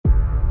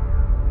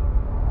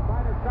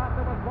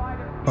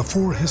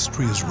Before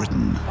history is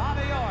written,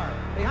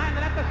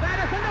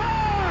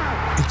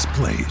 it's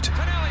played.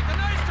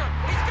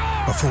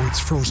 Before it's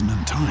frozen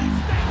in time,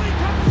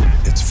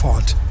 it's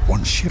fought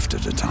one shift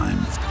at a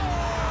time.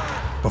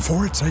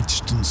 Before it's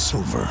etched in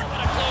silver,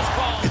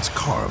 it's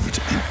carved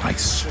in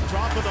ice.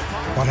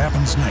 What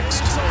happens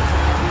next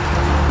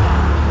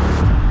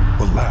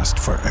will last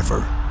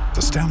forever.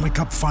 The Stanley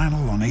Cup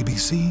Final on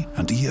ABC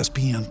and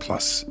ESPN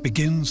Plus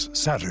begins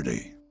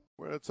Saturday.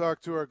 We're going to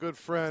talk to our good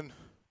friend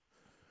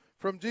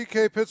from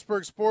DK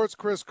Pittsburgh Sports,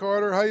 Chris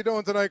Carter. How you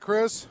doing tonight,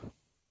 Chris?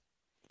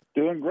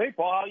 Doing great,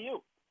 Paul. How are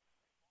you?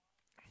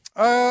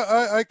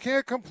 I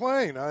can't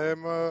complain.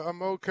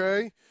 I'm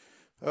okay.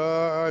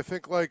 I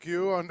think like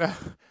you, I'm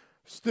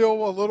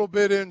still a little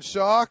bit in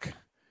shock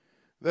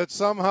that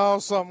somehow,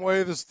 some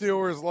way, the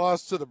Steelers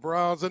lost to the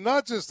Browns, and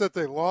not just that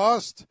they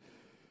lost,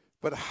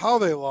 but how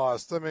they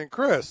lost. I mean,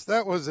 Chris,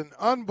 that was an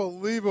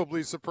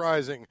unbelievably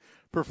surprising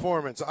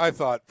performance, I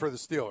thought, for the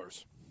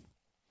Steelers.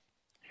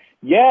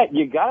 Yeah,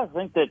 you got to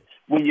think that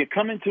when you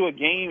come into a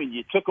game and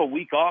you took a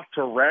week off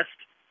to rest,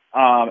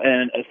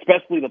 and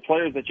especially the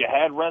players that you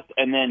had rest,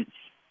 and then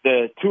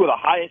the two of the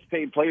highest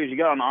paid players you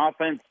got on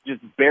offense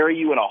just bury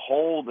you in a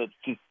hole that's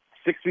just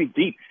 6 feet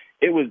deep.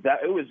 It was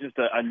just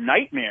a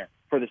nightmare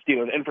for the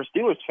Steelers. And for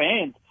Steelers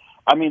fans,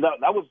 I mean,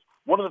 that was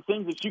one of the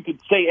things that you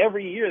could say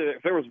every year.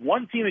 If there was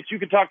one team that you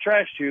could talk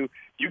trash to,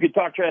 you could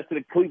talk trash to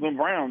the Cleveland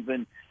Browns.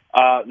 And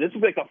this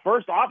was like the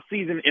first off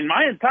season in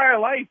my entire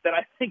life that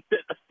I think that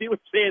a Steelers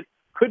fan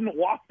couldn't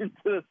walk into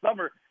the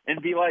summer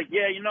and be like,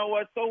 yeah, you know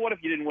what? So what if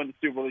you didn't win the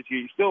Super Bowl this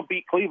year? You still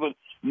beat Cleveland.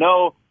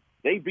 No,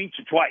 they beat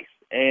you twice.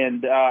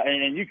 And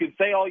you can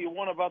say all you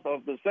want about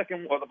the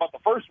second, or about the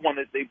first one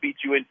that they beat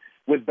you in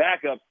with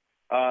backup.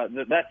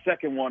 That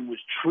second one was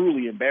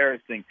truly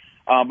embarrassing.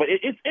 But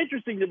it's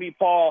interesting to me,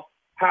 Paul,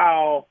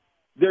 how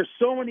there's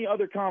so many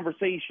other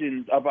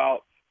conversations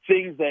about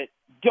things that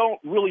don't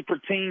really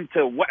pertain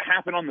to what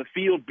happened on the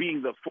field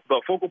being the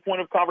focal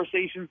point of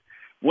conversations,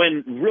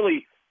 when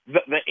really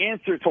the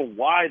answer to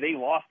why they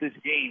lost this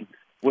game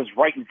was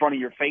right in front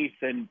of your face,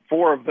 and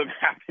 4 of them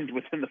happened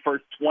within the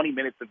first 20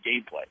 minutes of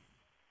gameplay.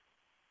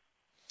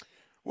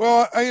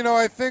 Well,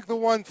 I think the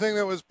one thing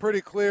that was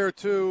pretty clear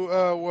too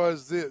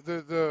was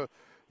the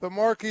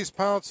Marquise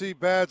Pouncey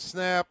bad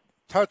snap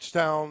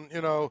touchdown.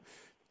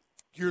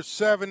 You're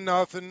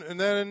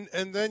 7-0,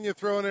 and then you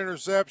throw an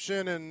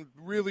interception and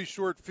really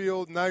short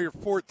field. And now you're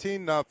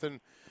 14-0.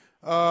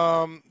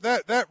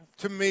 That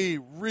to me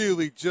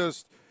really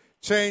just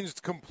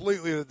changed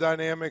completely the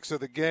dynamics of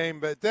the game.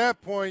 But at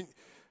that point,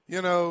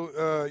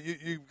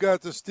 you've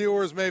got the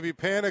Steelers maybe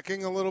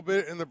panicking a little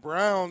bit, and the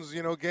Browns,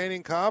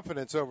 gaining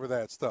confidence over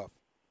that stuff.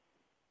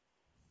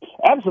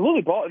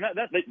 Absolutely, Paul. And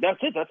that's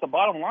it. That's the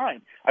bottom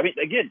line. I mean,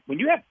 again, when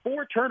you have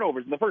 4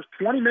 turnovers in the first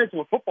 20 minutes of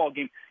a football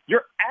game,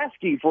 you're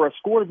asking for a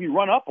score to be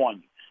run up on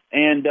you.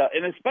 And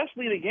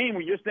especially in a game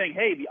where you're saying,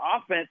 hey, the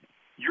offense,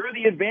 you're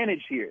the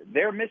advantage here.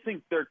 They're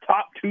missing their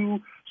top 2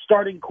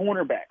 starting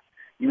cornerbacks.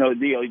 You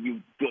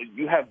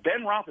have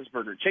Ben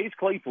Roethlisberger, Chase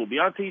Claypool,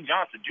 Deontay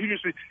Johnson, Juju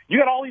Smith. You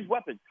got all these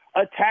weapons.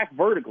 Attack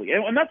vertically.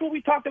 And that's what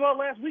we talked about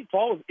last week,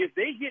 Paul, is if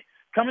they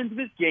come into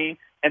this game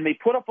and they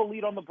put up a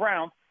lead on the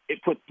Browns, it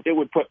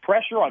would put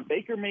pressure on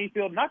Baker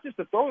Mayfield, not just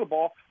to throw the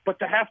ball, but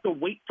to have to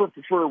wait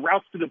for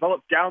routes to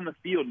develop down the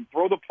field and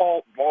throw the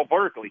ball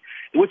vertically,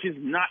 which is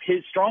not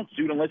his strong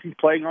suit unless he's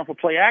playing off of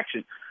play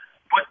action.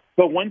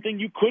 But one thing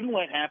you couldn't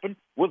let happen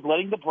was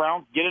letting the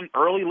Browns get an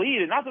early lead.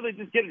 And not that they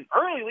just get an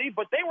early lead,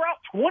 but they were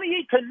out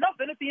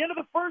 28-0 at the end of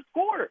the first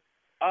quarter.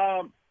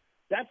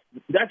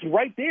 That's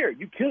right there.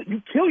 You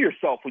kill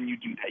yourself when you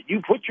do that.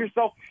 You put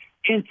yourself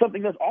in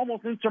something that's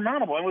almost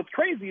insurmountable. And what's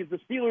crazy is the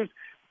Steelers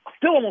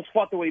still almost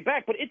fought their way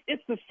back, but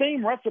it's the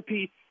same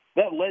recipe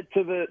that led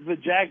to the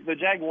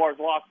Jaguars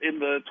loss in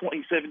the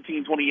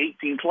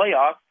 2017-2018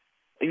 playoffs.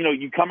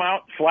 You come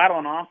out flat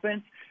on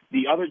offense.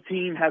 The other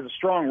team has a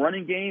strong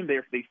running game.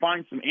 They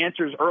find some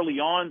answers early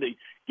on. They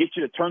get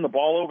you to turn the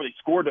ball over. They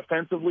score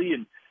defensively,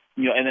 and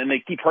then they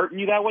keep hurting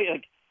you that way.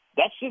 Like,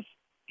 that's just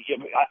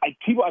I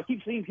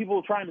keep seeing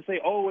people trying to say,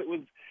 oh, it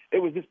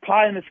was this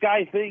pie in the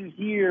sky thing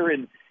here,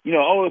 and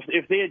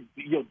if they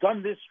had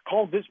done this,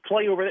 called this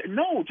play over there.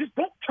 No, just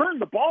don't turn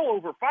the ball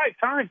over 5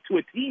 times to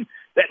a team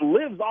that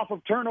lives off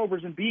of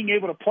turnovers and being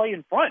able to play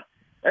in front.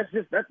 That's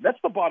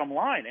the bottom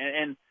line.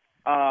 And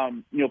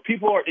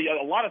people are,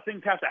 a lot of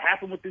things have to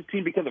happen with this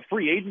team because of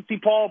free agency,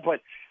 Paul. But,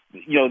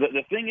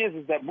 the thing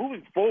is that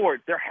moving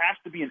forward, there has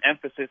to be an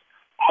emphasis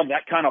on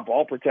that kind of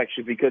ball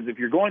protection, because if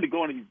you're going to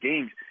go into these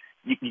games,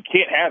 you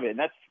can't have it. And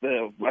that's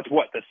the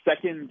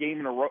second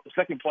game in a row,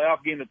 second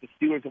playoff game that the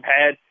Steelers have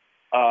had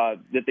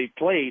that they've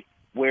played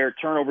where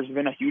turnovers have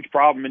been a huge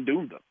problem and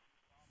doomed them.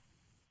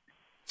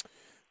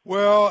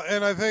 Well,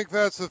 and I think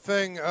that's the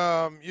thing.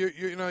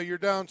 You're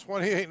down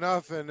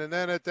 28-0, and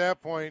then at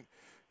that point,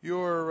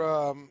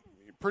 your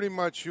pretty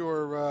much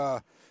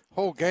your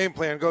whole game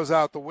plan goes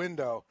out the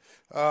window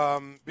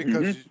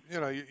because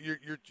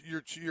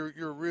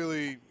you're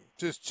really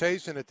just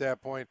chasing at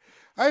that point.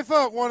 I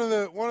thought one of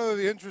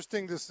the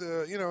interesting,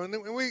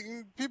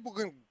 and people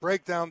can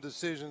break down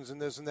decisions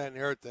and this and that and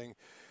the other thing,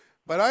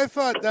 but I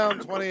thought down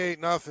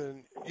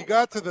 28-0, you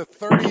got to the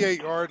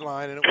 38-yard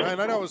line, and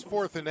I know it was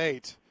 4th and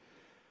 8.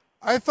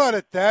 I thought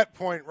at that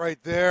point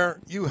right there,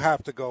 you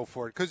have to go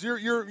for it because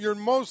you're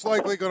most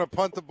likely going to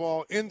punt the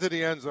ball into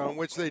the end zone,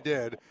 which they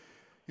did.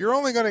 You're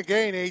only going to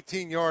gain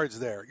 18 yards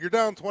there. You're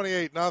down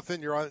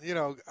 28-0. You're on.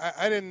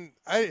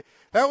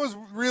 That was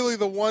really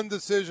the one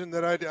decision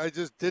that I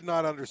just did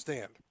not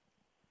understand.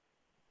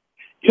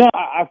 You know,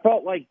 I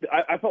felt like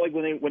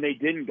when they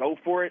didn't go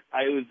for it,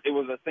 it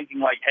was a thinking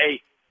like,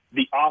 hey,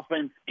 the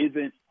offense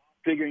isn't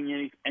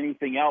figuring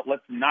anything out.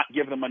 Let's not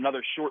give them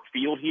another short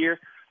field here,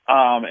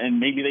 and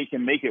maybe they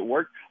can make it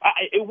work.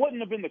 It wouldn't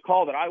have been the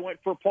call that I went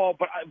for, Paul.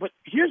 But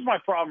here's my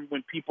problem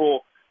when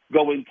people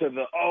go into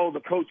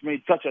the coach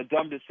made such a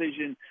dumb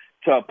decision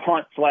to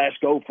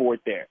punt/go for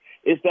it there,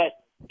 is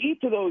that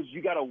each of those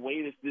you got to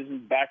weigh this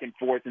decision back and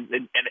forth and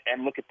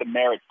look at the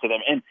merits to them.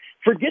 And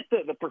forget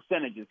the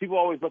percentages. People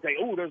always look like,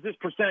 oh, there's this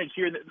percentage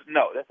here.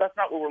 No, that's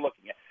not what we're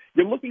looking at.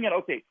 You're looking at,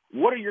 okay,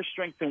 what are your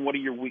strengths and what are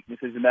your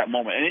weaknesses in that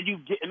moment? And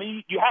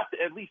then you have to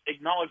at least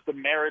acknowledge the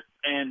merits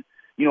and,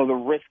 the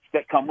risks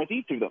that come with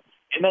each of them.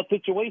 In that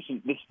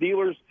situation, the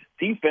Steelers'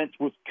 defense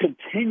was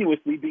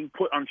continuously being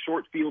put on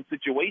short field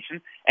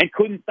situations and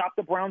couldn't stop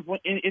the Browns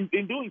in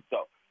doing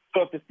so.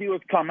 So if the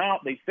Steelers come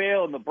out, they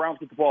fail, and the Browns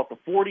get the ball at the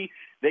 40,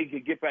 they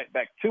could get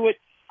back to it.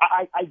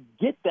 I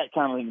get that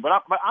kind of thing, but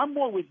I'm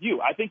more with you.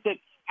 I think that,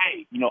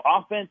 hey,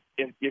 offense,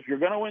 if you're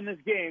going to win this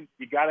game,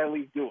 you got to at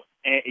least do it,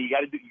 and you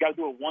got to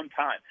do it one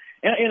time.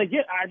 And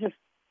again, I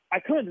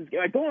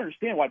don't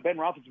understand why Ben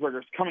Roethlisberger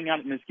is coming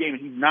out in this game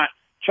and he's not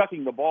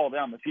chucking the ball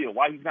down the field.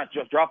 Why he's not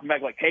just dropping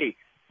back like, hey,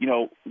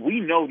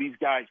 we know these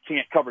guys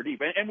can't cover deep,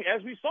 and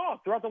as we saw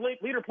throughout the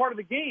later part of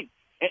the game,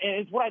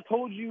 and it's what I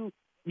told you.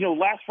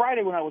 Last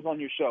Friday when I was on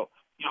your show,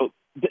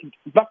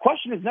 the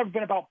question has never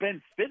been about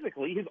Ben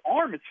physically. His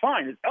arm is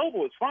fine. His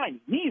elbow is fine.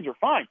 His knees are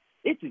fine.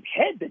 It's his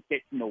head that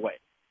gets in the way.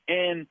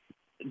 And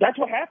that's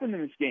what happened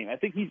in this game. I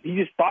think he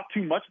just thought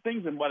too much of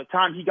things, and by the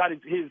time he got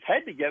his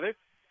head together,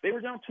 they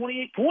were down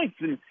 28 points.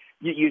 And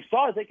you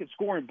saw that they could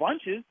score in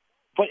bunches,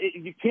 but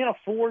you can't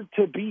afford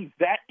to be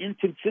that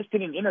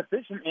inconsistent and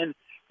inefficient and,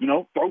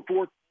 throw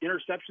 4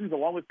 interceptions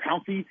along with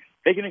Pouncey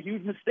making a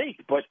huge mistake.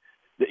 But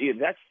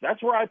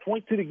that's where I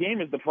point to the game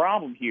as the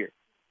problem here.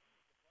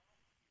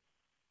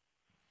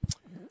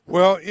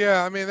 Well,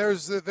 yeah, I mean,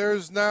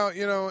 there's now,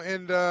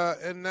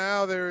 and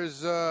now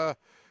there's,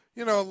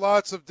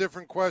 lots of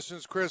different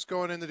questions, Chris,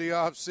 going into the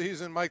off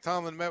season. Mike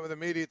Tomlin met with the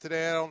media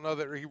today. I don't know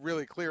that he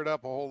really cleared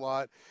up a whole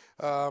lot,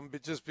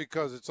 but just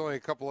because it's only a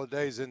couple of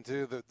days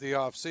into the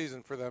off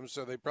season for them,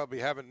 so they probably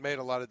haven't made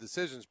a lot of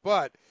decisions.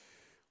 But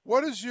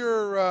what is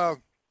your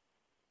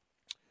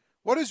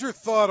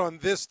thought on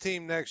this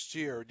team next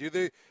year?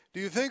 Do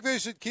you think they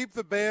should keep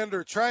the band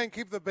or try and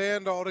keep the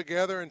band all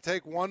together and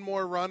take one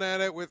more run at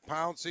it with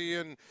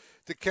Pouncey and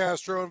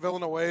DeCastro and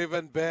Villanueva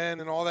and Ben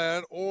and all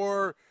that?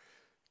 Or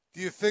do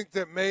you think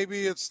that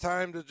maybe it's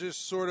time to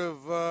just sort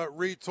of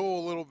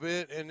retool a little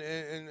bit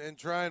and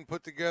try and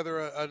put together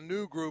a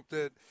new group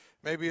that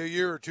maybe a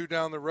year or two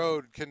down the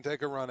road can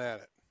take a run at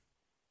it?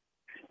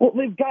 Well,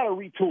 they've got to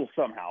retool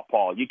somehow,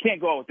 Paul. You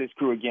can't go out with this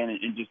crew again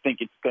and just think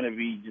it's going to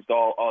be just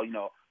all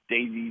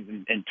daisies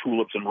and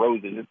tulips and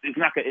roses.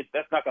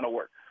 That's not going to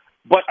work.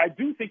 But I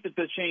do think that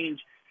the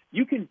change,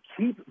 you can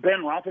keep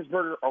Ben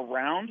Roethlisberger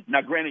around.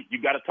 Now, granted, you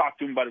got to talk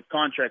to him about his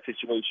contract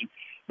situation.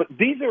 But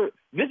this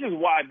is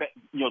why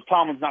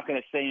Tomlin's not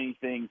going to say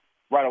anything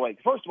right away.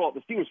 First of all,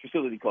 the Steelers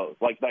facility closed.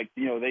 They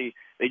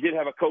did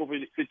have a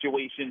COVID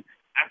situation.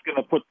 That's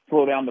going to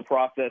slow down the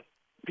process.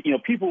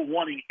 People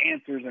wanting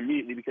answers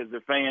immediately because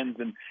they're fans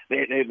and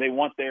they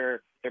want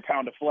their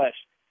pound of flesh.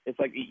 It's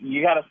like,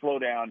 you got to slow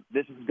down.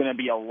 This is going to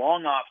be a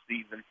long off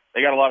season.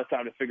 They got a lot of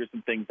time to figure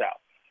some things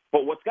out.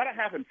 But what's got to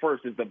happen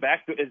first is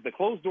the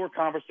closed door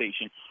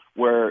conversation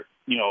where,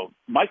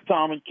 Mike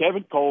Tomlin,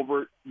 Kevin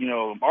Colbert,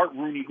 Art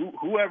Rooney,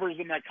 whoever's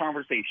in that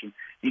conversation,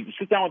 you can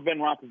sit down with Ben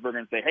Roethlisberger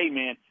and say, hey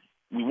man,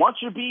 we want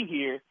you to be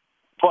here,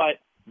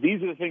 but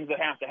these are the things that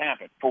have to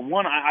happen. For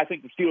one, I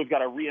think the Steelers got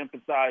to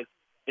reemphasize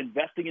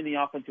investing in the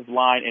offensive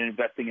line and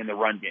investing in the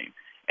run game.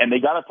 And they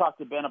got to talk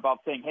to Ben about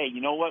saying, hey,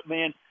 you know what,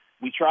 man?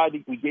 We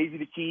gave you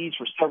the keys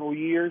for several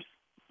years.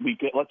 We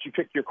let you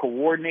pick your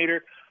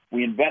coordinator.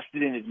 We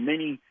invested in as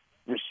many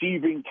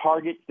receiving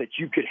targets that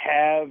you could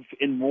have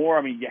and more.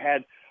 I mean, you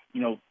had,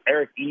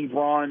 Eric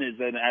Ebron is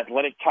an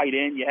athletic tight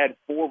end. You had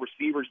 4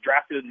 receivers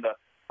drafted in the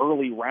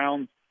early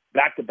rounds,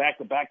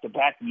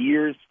 back-to-back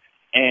years.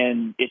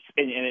 And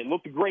it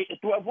looked great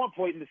at one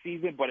point in the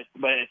season, but at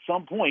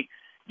some point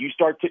he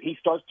starts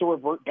to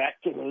revert back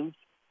to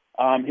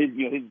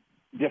his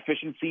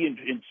deficiency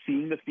in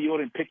seeing the field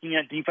and picking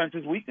at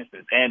defense's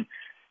weaknesses. And,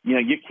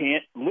 you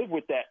can't live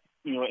with that,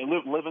 and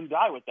live and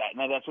die with that.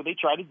 Now, that's what they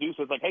try to do.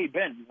 So it's like, hey,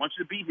 Ben, we want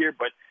you to be here,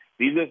 but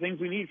these are the things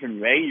we need from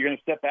you. Hey, you're going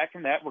to step back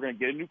from that. We're going to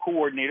get a new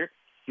coordinator.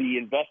 The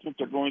investments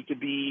are going to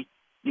be,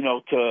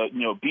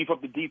 to beef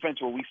up the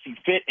defense where we see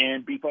fit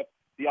and beef up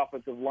the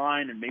offensive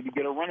line and maybe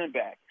get a running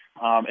back.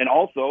 And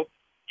also,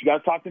 you got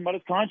to talk to him about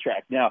his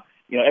contract. Now,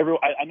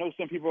 I know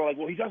some people are like,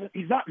 well,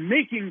 he's not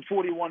making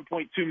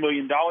 $41.2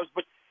 million,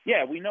 but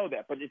yeah, we know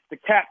that. But it's the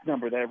cap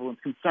number that everyone's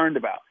concerned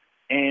about.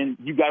 And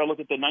you got to look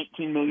at the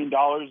 $19 million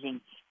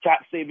in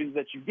cap savings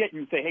that you get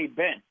and say, hey,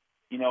 Ben,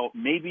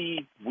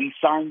 maybe we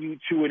sign you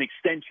to an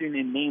extension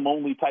in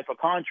name-only type of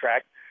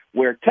contract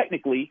where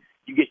technically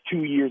you get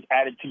 2 years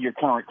added to your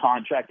current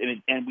contract,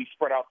 and we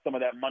spread out some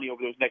of that money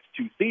over those next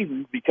 2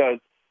 seasons because,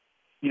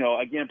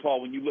 again,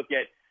 Paul, when you look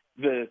at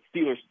the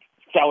Steelers'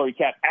 salary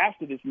cap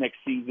after this next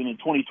season in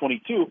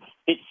 2022,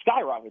 it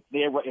skyrockets.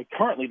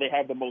 Currently, they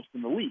have the most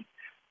in the league.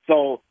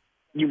 So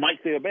you might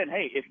say to Ben,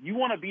 hey, if you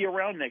want to be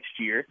around next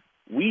year,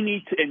 we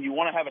need to, and you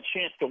want to have a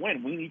chance to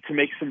win, we need to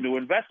make some new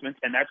investments,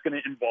 and that's going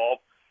to involve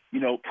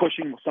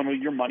pushing some of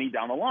your money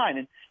down the line.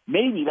 And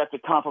maybe that's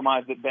a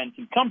compromise that Ben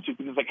can come to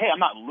because it's like, hey, I'm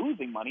not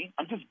losing money.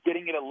 I'm just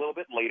getting it a little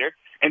bit later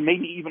and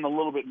maybe even a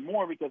little bit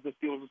more because the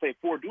Steelers will say,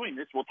 for doing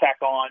this, we'll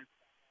tack on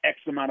X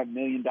amount of $1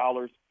 million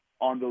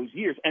on those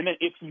years. And then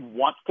if he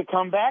wants to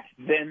come back,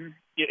 then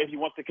if he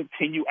wants to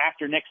continue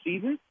after next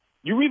season,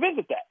 you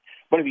revisit that.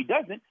 But if he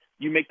doesn't,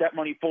 you make that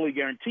money fully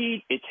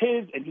guaranteed. It's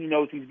his, and he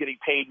knows he's getting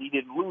paid. And he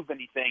didn't lose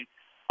anything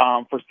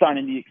for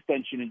signing the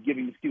extension and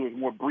giving the Steelers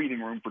more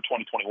breathing room for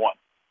 2021.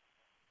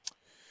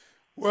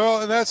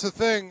 Well, and that's the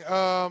thing.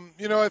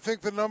 I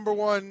think the number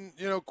one,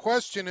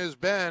 question is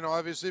Ben,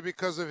 obviously,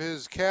 because of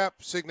his cap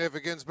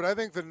significance. But I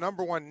think the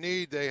number one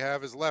need they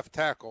have is left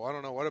tackle. I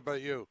don't know. What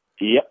about you?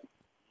 Yep.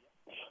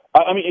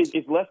 I mean,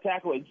 it's left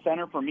tackle and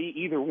center for me,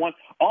 either one.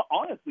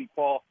 Honestly,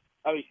 Paul,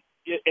 I mean,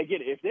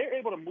 again, if they're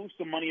able to move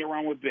some money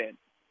around with Ben,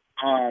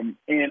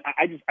 and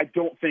I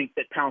don't think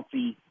that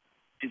Pouncey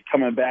is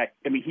coming back.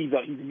 I mean, he's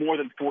more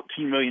than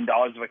 $14 million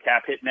of a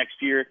cap hit next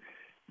year.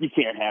 You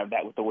can't have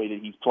that with the way that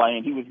he's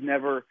playing. He was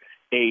never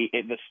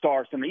the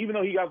star center. Even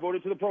though he got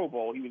voted to the Pro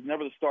Bowl, he was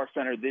never the star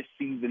center this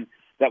season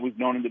that we've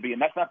known him to be. And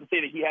that's not to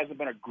say that he hasn't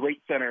been a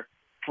great center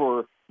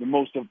for the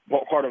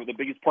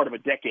biggest part of a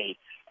decade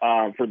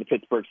for the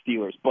Pittsburgh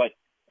Steelers. But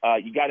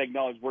you got to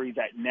acknowledge where he's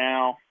at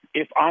now.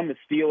 If I'm the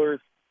Steelers,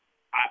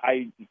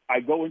 I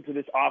go into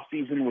this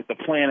offseason with the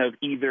plan of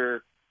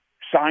either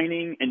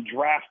signing and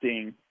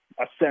drafting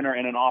a center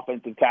and an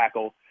offensive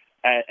tackle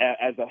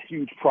as a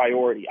huge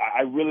priority.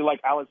 I really like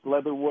Alex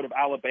Leatherwood of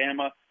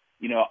Alabama.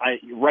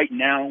 Right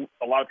now,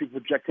 a lot of people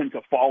project him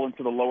to fall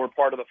into the lower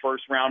part of the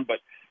first round, but,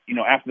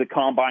 after the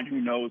combine, who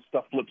knows,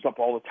 stuff flips up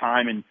all the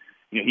time, and,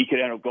 he could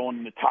end up going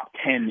in the top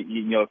 10,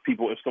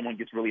 if someone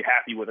gets really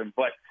happy with him.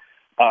 But,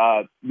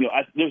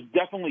 there's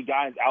definitely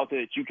guys out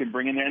there that you can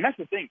bring in there, and that's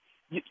the thing.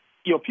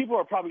 People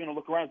are probably going to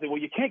look around and say, well,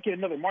 you can't get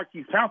another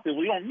Marquise Pouncey.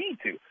 Well, you don't need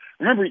to.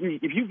 Remember,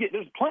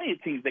 there's plenty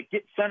of teams that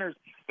get centers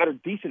that are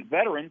decent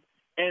veterans.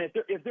 And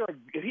if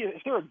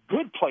they're a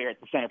good player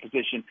at the center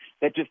position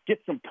that just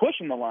gets some push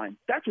in the line,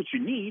 that's what you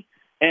need.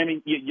 And I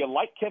mean, you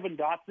like Kevin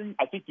Dotson.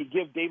 I think you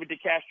give David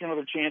DeCastro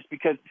another chance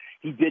because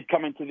he did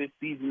come into this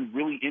season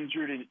really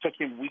injured, and it took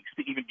him weeks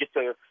to even get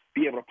to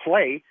be able to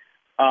play.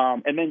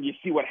 And then you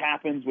see what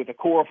happens with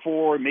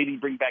Okorafor, and maybe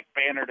bring back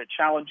Banner to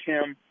challenge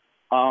him.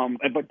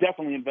 But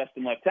definitely invest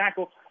in left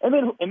tackle. And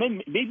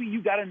then maybe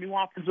you got a new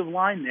offensive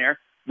line there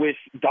with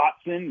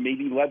Dotson,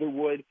 maybe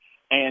Leatherwood,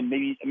 and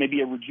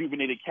maybe a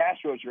rejuvenated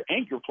Castro as your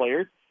anchor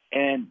player,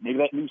 and maybe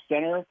that new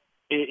center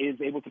is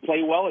able to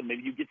play well, and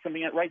maybe you get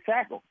something at right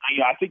tackle.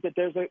 I think that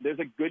there's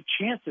a good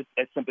chance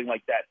at something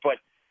like that. But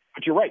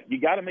you're right, you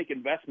got to make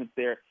investments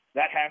there.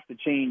 That has to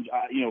change.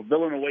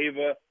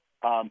 Villanueva,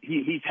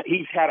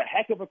 he's had a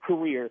heck of a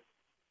career,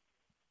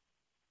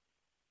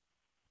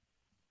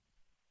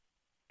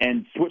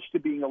 and switched to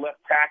being a left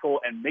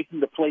tackle and making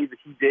the plays that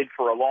he did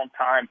for a long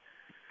time.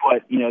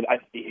 But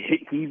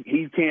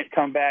he can't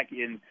come back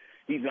in.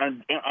 He's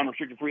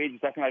unrestricted free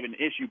agent. That's not even an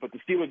issue. But the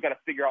Steelers got to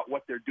figure out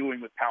what they're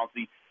doing with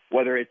Pouncey,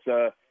 whether it's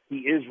he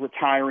is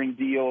retiring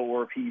deal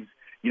or if he's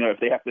if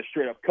they have to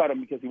straight up cut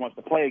him because he wants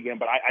to play again.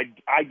 But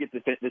I get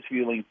this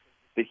feeling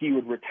that he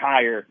would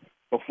retire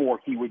before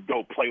he would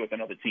go play with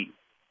another team.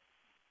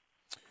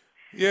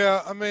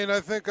 Yeah, I mean, I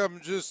think I'm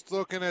just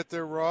looking at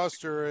their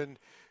roster, and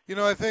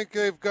I think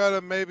they've got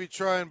to maybe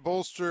try and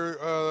bolster.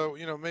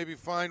 Maybe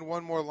find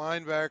one more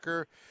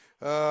linebacker.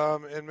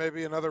 And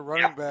maybe another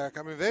running back.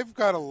 I mean, they've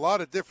got a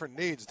lot of different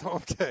needs,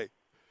 don't they?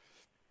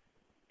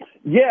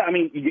 Yeah, I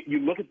mean, you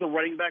look at the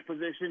running back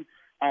position.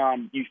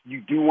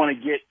 You do want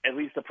to get at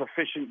least a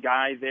proficient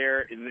guy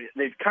there.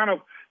 They've kind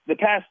of the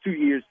past 2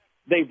 years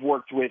they've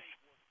worked with,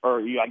 or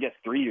I guess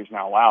 3 years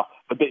now. Wow,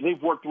 but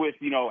they've worked with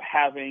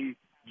having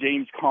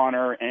James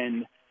Conner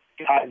and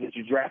guys that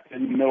you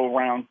drafted in the middle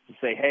rounds to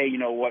say, hey, you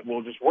know what,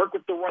 we'll just work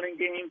with the running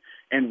game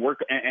and work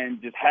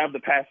and just have the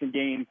passing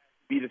game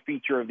be the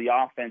feature of the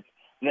offense.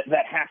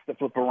 That has to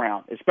flip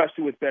around,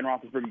 especially with Ben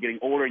Roethlisberger getting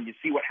older, and you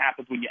see what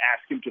happens when you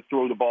ask him to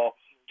throw the ball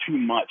too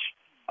much.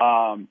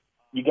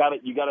 You got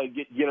to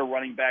get a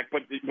running back,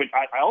 but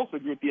I also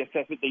agree with the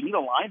assessment. They need a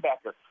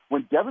linebacker.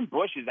 When Devin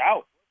Bush is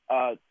out,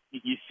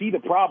 you see the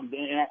problems.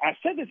 And I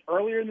said this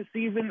earlier in the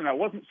season, and I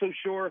wasn't so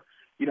sure,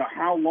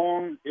 how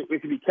long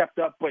it could be kept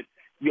up. But,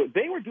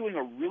 they were doing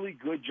a really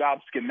good job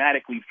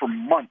schematically for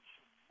months,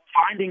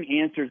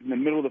 finding answers in the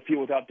middle of the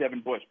field without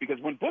Devin Bush. Because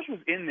when Bush was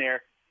in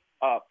there,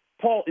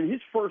 Paul, in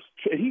his first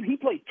 – he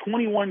played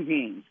 21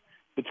 games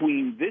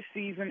between this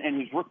season and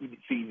his rookie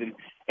season.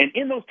 And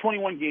in those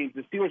 21 games,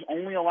 the Steelers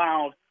only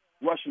allowed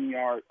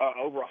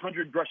over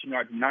 100 rushing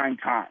yards 9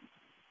 times.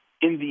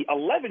 In the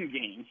 11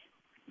 games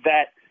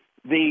that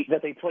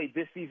they played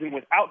this season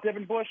without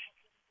Devin Bush,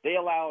 they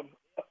allowed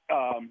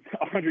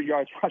 100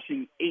 yards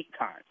rushing 8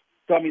 times.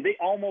 So, they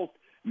almost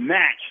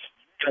matched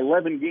in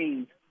 11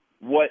 games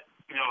what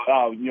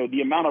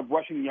the amount of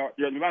rushing yards,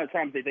 the amount of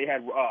times that they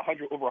had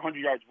over 100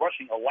 yards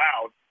rushing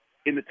allowed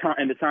in the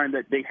time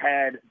that they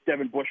had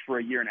Devin Bush for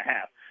a year and a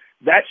half.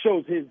 That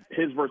shows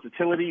his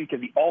versatility because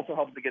he also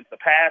helps against the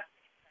pass.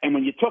 And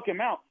when you took him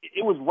out,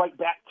 it was right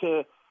back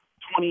to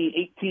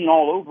 2018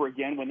 all over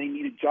again when they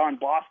needed John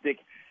Bostic,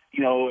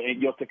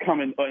 to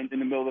come in the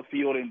middle of the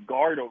field and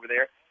guard over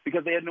there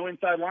because they had no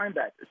inside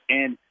linebackers.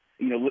 And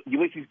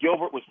Ulysses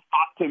Gilbert was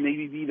thought to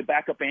maybe be the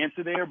backup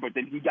answer there, but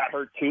then he got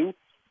hurt too.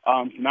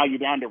 So now you're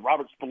down to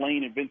Robert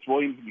Spillane and Vince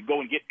Williams. You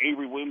go and get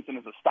Avery Williamson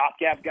as a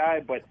stopgap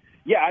guy. But,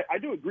 yeah, I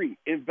do agree.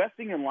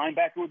 Investing in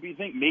linebacker would be,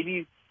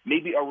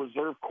 maybe a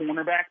reserve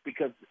cornerback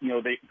because,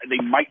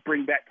 they might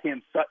bring back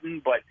Cam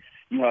Sutton. But,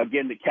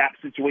 again, the cap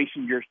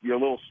situation, you're a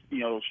little,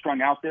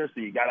 strung out there,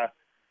 so you got to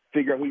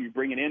figure out who you're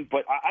bringing in.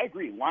 But I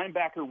agree.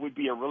 Linebacker would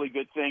be a really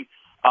good thing.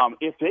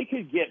 If they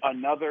could get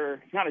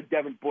another, not a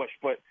Devin Bush,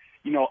 but,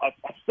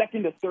 a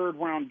second to third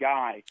round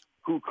guy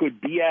who could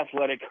be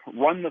athletic,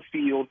 run the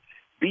field,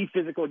 be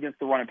physical against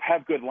the run, and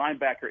have good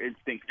linebacker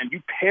instincts, and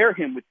you pair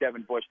him with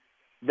Devin Bush,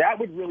 that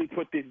would really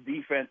put this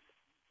defense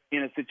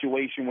in a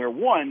situation where,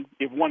 one,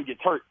 if one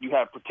gets hurt, you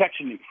have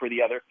protection for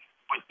the other,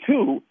 but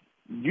two,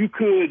 you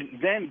could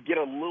then get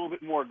a little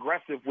bit more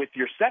aggressive with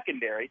your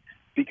secondary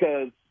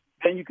because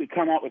then you could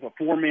come out with a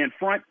 4-man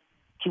front,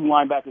 2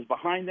 linebackers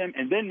behind them,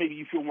 and then maybe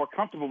you feel more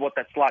comfortable with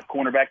that slot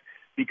cornerback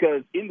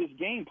because in this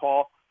game,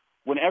 Paul,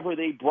 whenever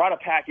they brought a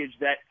package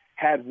that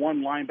had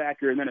one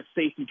linebacker and then a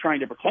safety trying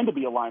to pretend to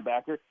be a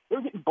linebacker,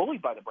 they're getting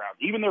bullied by the Browns,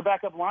 even their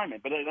backup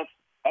linemen. But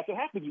that's what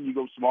happens when you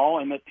go small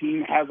and the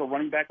team has a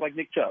running back like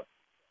Nick Chubb.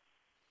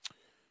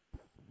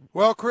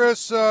 Well,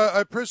 Chris, I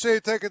appreciate you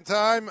taking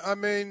time. Now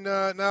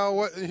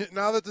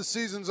that the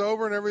season's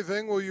over and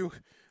everything, will you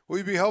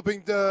be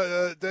helping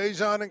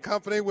Dejan and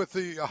company with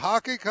the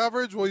hockey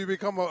coverage? Will you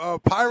become a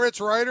Pirates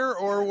writer,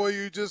 or will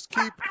you just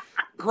keep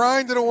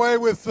grinding away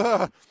with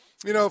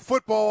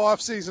football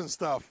off-season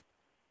stuff?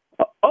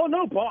 Oh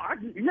no, Paul!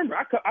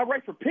 I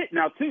write for Pitt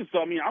now too. So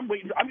I'm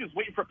just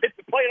waiting for Pitt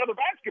to play another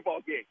basketball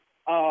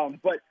game.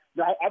 But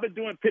I've been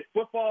doing Pitt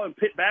football and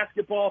Pitt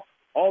basketball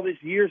all this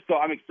year, so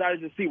I'm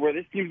excited to see where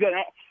this team's going.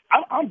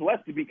 I'm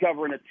blessed to be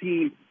covering a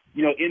team,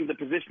 in the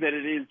position that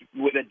it is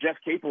that Jeff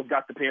Capel's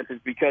got the Panthers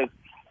because,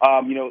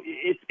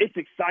 it's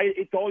exciting.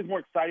 It's always more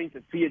exciting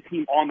to see a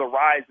team on the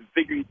rise and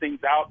figuring things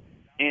out.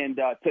 And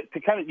to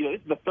kind of,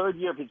 this is the third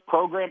year of his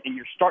program, and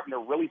you're starting to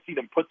really see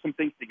them put some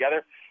things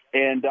together.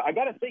 And I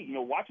got to say,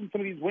 watching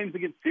some of these wins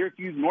against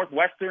Syracuse,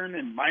 Northwestern,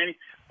 and Miami,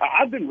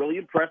 I've been really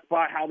impressed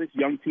by how this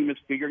young team is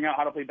figuring out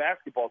how to play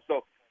basketball.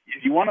 So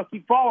if you want to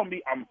keep following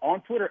me, I'm on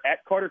Twitter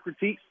at Carter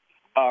Critiques.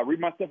 Read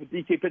my stuff at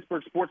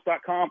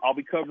DKPittsburghSports.com. I'll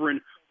be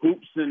covering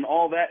hoops and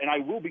all that, and I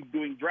will be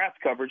doing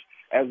draft coverage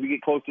as we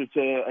get closer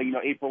to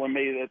April and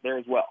May there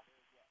as well.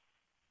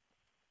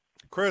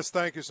 Chris,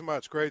 thank you so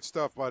much. Great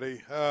stuff,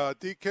 buddy.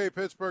 DK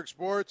Pittsburgh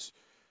Sports.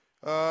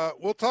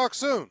 We'll talk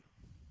soon.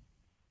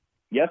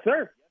 Yes,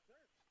 sir.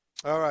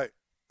 All right.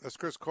 That's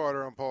Chris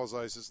Carter on Paul's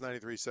Ice. It's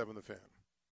 93.7 The Fan.